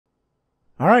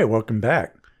All right, welcome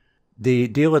back. The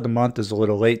deal of the month is a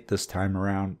little late this time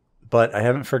around, but I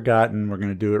haven't forgotten. We're going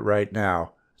to do it right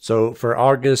now. So for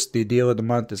August, the deal of the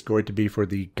month is going to be for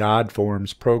the God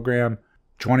Forms program,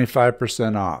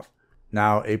 25% off.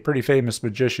 Now, a pretty famous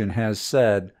magician has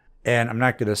said, and I'm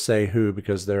not going to say who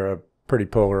because they're a pretty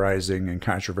polarizing and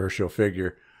controversial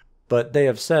figure, but they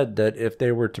have said that if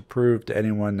they were to prove to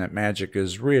anyone that magic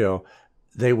is real,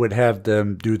 they would have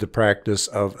them do the practice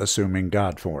of assuming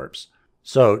God forms.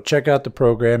 So check out the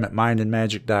program at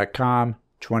mindandmagic.com,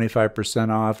 25%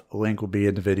 off. Link will be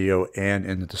in the video and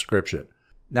in the description.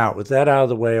 Now, with that out of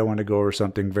the way, I want to go over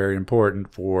something very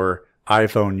important for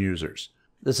iPhone users.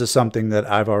 This is something that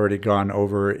I've already gone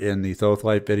over in the Thoth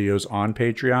Light videos on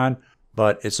Patreon,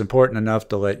 but it's important enough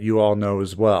to let you all know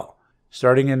as well.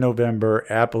 Starting in November,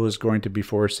 Apple is going to be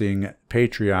forcing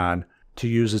Patreon to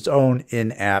use its own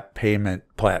in-app payment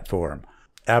platform.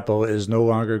 Apple is no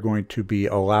longer going to be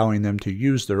allowing them to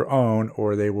use their own,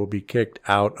 or they will be kicked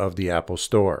out of the Apple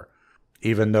Store,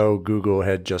 even though Google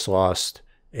had just lost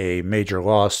a major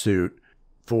lawsuit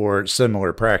for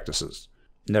similar practices.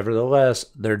 Nevertheless,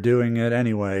 they're doing it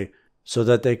anyway so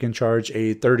that they can charge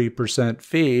a 30%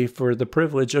 fee for the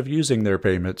privilege of using their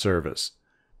payment service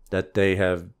that they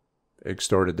have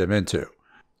extorted them into.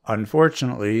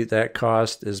 Unfortunately, that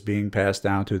cost is being passed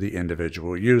down to the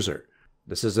individual user.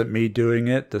 This isn't me doing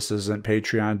it. This isn't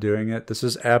Patreon doing it. This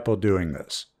is Apple doing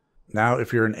this. Now,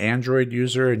 if you're an Android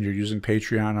user and you're using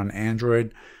Patreon on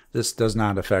Android, this does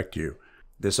not affect you.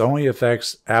 This only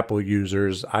affects Apple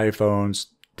users, iPhones,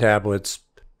 tablets,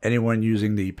 anyone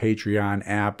using the Patreon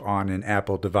app on an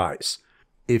Apple device.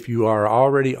 If you are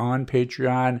already on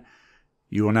Patreon,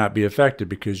 you will not be affected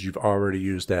because you've already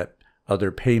used that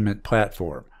other payment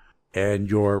platform, and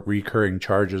your recurring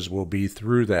charges will be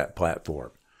through that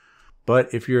platform.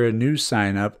 But if you're a new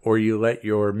sign-up or you let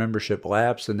your membership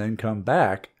lapse and then come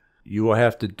back, you will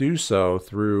have to do so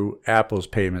through Apple's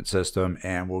payment system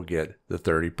and will get the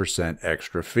 30%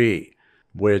 extra fee,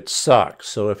 which sucks.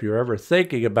 So if you're ever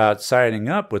thinking about signing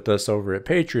up with us over at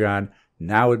Patreon,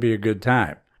 now would be a good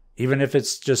time. Even if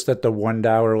it's just at the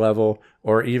 $1 level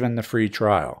or even the free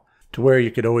trial, to where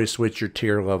you could always switch your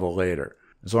tier level later.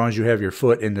 As long as you have your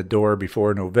foot in the door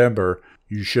before November,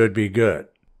 you should be good.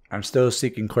 I'm still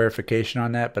seeking clarification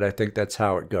on that, but I think that's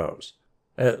how it goes.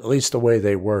 At least the way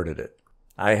they worded it.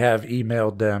 I have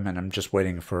emailed them and I'm just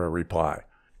waiting for a reply.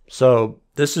 So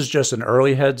this is just an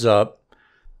early heads up.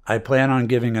 I plan on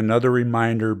giving another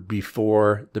reminder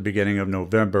before the beginning of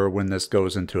November when this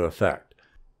goes into effect.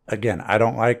 Again, I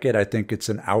don't like it. I think it's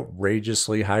an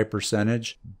outrageously high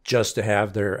percentage just to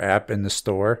have their app in the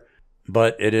store.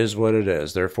 But it is what it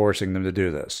is. They're forcing them to do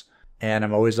this. And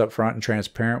I'm always upfront and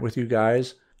transparent with you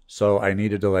guys. So I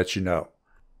needed to let you know.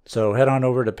 So head on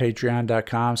over to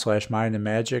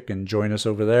patreon.com/mindandmagic and join us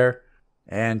over there.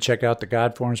 And check out the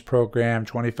God Forms program,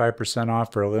 25%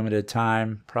 off for a limited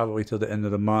time, probably till the end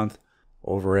of the month,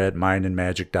 over at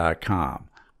mindandmagic.com.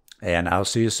 And I'll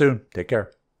see you soon. Take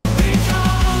care.